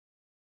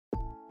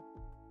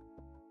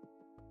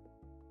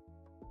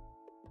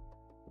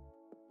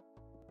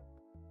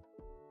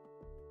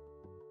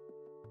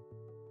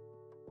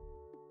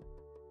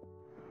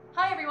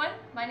everyone,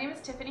 my name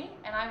is Tiffany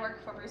and I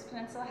work for Bruce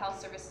Peninsula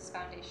Health Services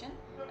Foundation,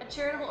 a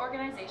charitable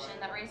organization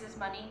that raises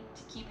money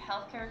to keep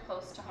healthcare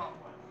close to home.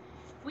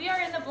 We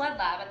are in the blood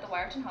lab at the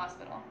Wiarton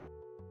Hospital.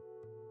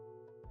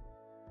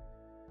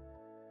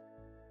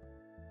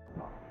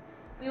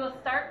 We will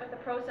start with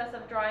the process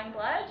of drawing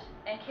blood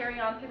and carry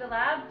on through the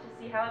lab to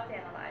see how it's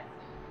analyzed.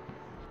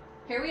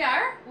 Here we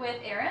are with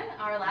Erin,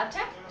 our lab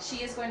tech.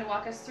 She is going to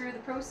walk us through the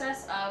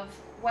process of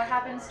what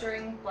happens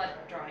during blood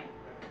drawing.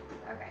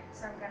 Okay,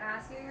 so I'm going to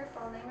ask you your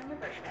full name and your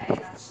birthday.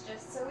 That's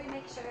just so we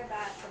make sure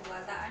that the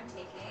blood that I'm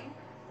taking,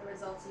 the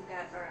results you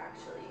get are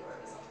actually your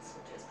results,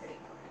 which is pretty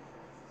important.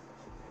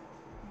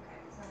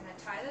 Okay, so I'm going to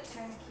tie the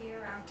tourniquet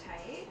around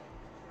tight.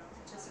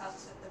 It just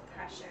helps with the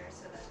pressure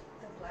so that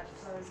the blood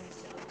flows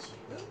into the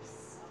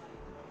tubes.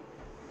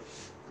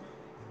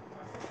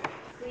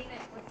 Clean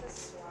it with a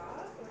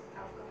swab with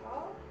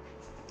alcohol.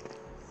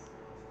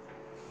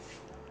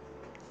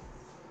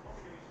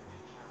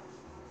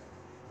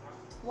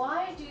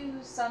 Why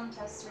do some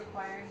tests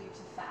require you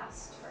to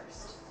fast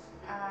first?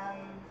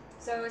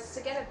 So it's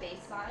to get a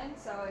baseline.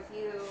 So if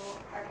you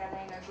are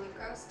getting a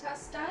glucose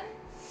test done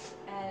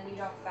and you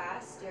don't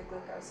fast, your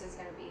glucose is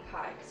going to be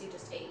high because you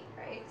just ate,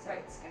 right? So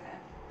it's going to.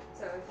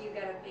 So if you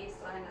get a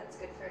baseline, that's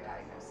good for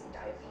diagnosing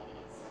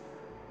diabetes.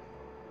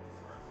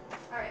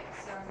 All right.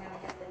 So I'm going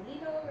to get the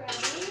needle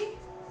ready.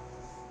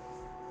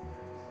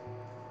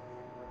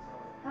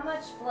 How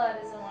much blood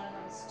is in one of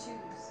those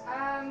tubes?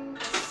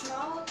 The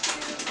small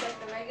tubes, like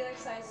the regular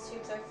size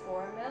tubes, are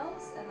 4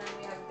 mils, and then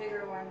we have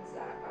bigger ones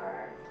that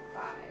are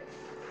 5.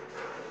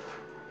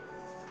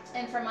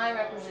 And for my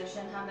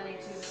requisition, how many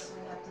tubes do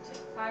we have to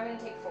take? I'm going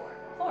to take 4.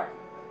 4.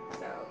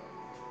 So,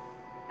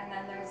 and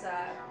then there's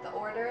the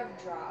order of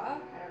draw.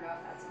 I don't know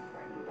if that's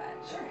important, but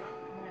Sure.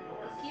 I'm going to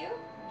poke you.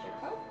 Here's your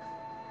poke.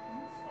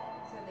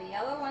 So the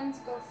yellow ones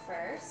go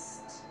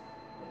first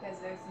because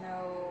there's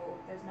no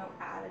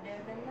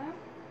additive in them.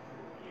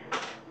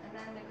 And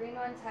then the green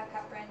ones have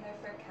pepper in there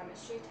for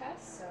chemistry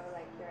tests, so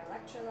like your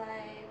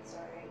electrolytes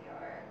or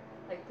your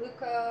like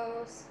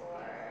glucose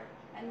or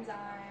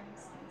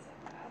enzymes, things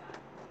like that.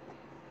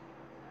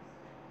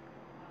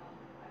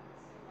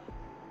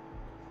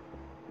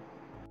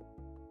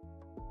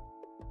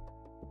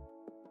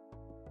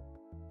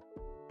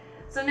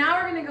 So now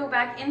we're going to go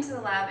back into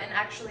the lab and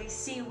actually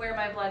see where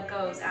my blood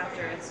goes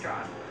after it's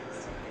drawn.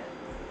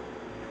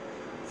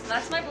 So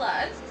that's my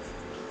blood.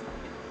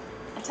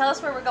 And tell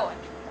us where we're going.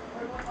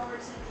 We're going over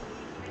to the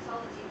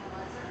hematology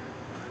analyzer.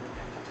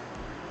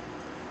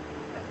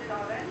 Put it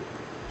all in.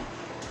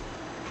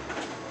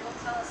 It'll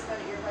tell us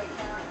about your white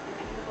count, your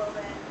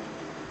hemoglobin,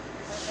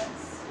 your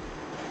lipids.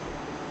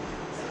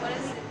 So what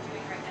is it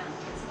doing right now?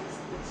 It's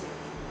mixing the two.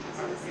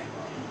 So the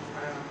sample.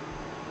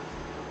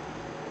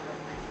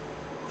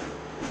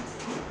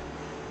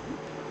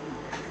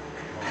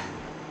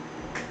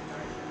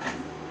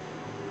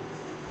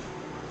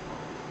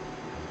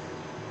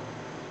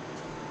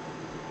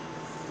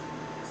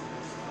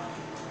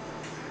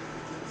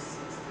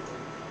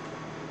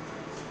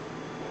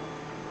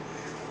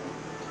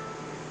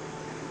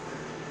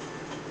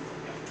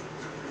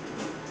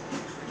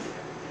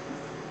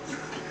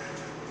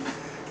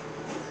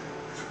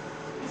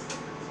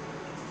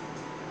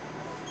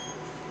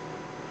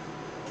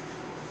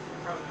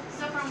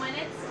 So from when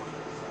it's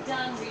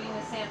done reading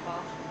the sample,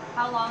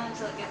 how long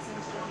until it gets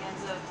into the hands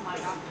of my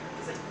doctor?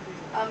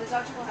 The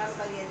doctor will have it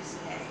by the end of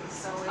today,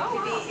 so it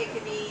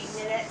could be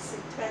minutes.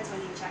 It depends when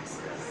he checks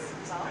the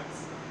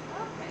results.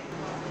 Okay.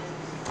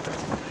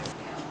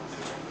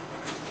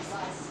 The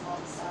sizes of all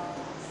the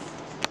cells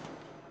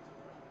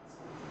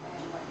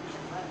and what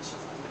your blood shows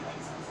on the red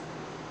cells.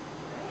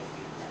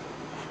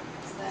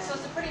 So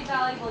it's a pretty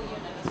valuable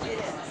unit. It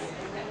is.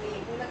 And then we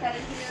look at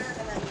it here,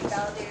 and then we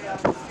validate it on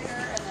the computer,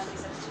 and then we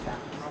send it to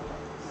them.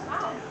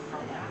 Wow.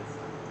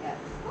 Yeah.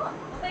 Cool. Well,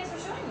 thanks for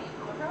showing me.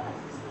 No problem.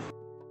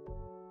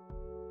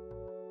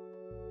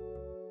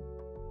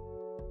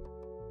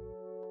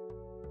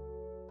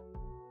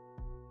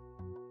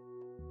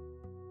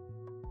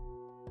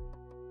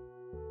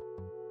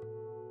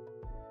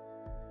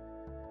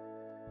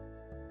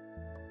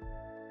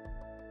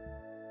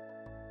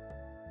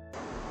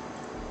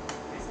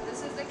 So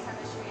this is the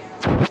chemistry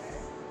analyzer. This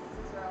is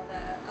where all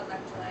the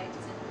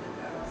electrolytes and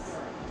glucose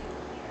do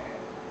here.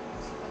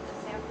 So you put the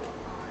sample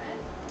on.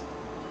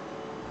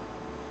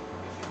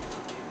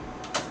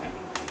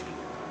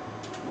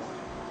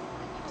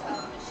 You tell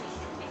the machine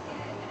to take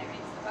it, and it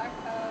reads the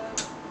barcode,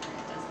 and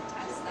it does the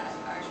tests that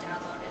are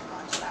downloaded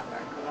onto that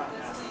barcode.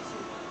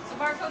 So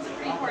barcodes are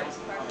pretty important.